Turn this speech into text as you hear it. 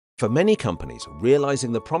For many companies,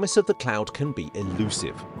 realizing the promise of the cloud can be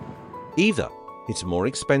elusive. Either it's more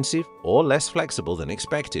expensive or less flexible than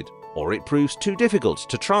expected, or it proves too difficult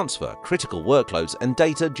to transfer critical workloads and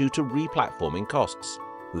data due to replatforming costs,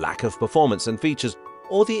 lack of performance and features,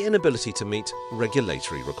 or the inability to meet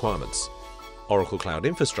regulatory requirements. Oracle Cloud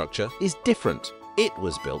Infrastructure is different. It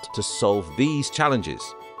was built to solve these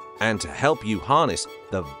challenges and to help you harness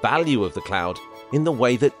the value of the cloud in the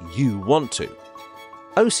way that you want to.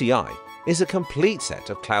 OCI is a complete set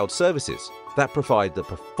of cloud services that provide the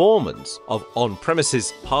performance of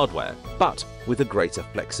on-premises hardware, but with a greater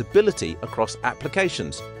flexibility across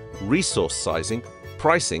applications, resource sizing,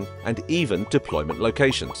 pricing, and even deployment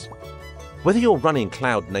locations. Whether you're running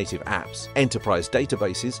cloud-native apps, enterprise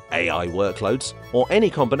databases, AI workloads, or any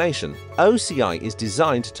combination, OCI is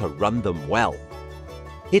designed to run them well.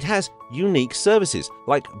 It has unique services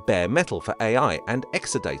like bare metal for AI and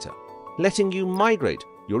Exadata, letting you migrate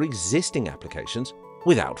your existing applications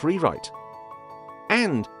without rewrite.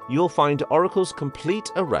 And you'll find Oracle's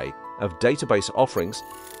complete array of database offerings,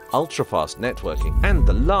 ultra-fast networking, and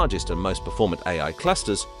the largest and most performant AI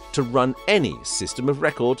clusters to run any system of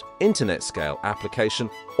record, internet-scale application,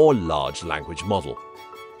 or large language model.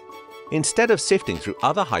 Instead of sifting through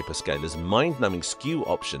other hyperscalers' mind-numbing SKU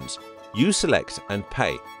options, you select and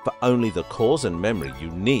pay for only the cores and memory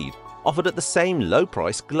you need, offered at the same low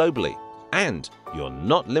price globally. And you're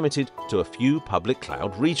not limited to a few public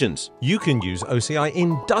cloud regions. You can use OCI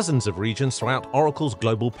in dozens of regions throughout Oracle's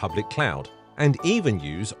global public cloud, and even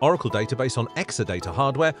use Oracle Database on Exadata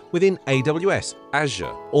hardware within AWS,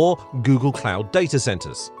 Azure, or Google Cloud data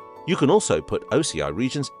centers. You can also put OCI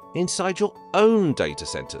regions inside your own data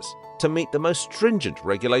centers to meet the most stringent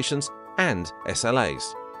regulations and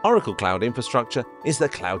SLAs. Oracle Cloud Infrastructure is the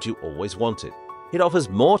cloud you always wanted. It offers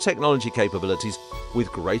more technology capabilities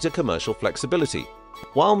with greater commercial flexibility,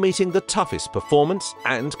 while meeting the toughest performance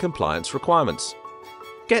and compliance requirements.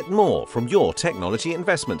 Get more from your technology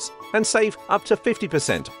investments and save up to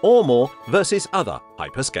 50% or more versus other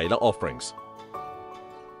hyperscaler offerings.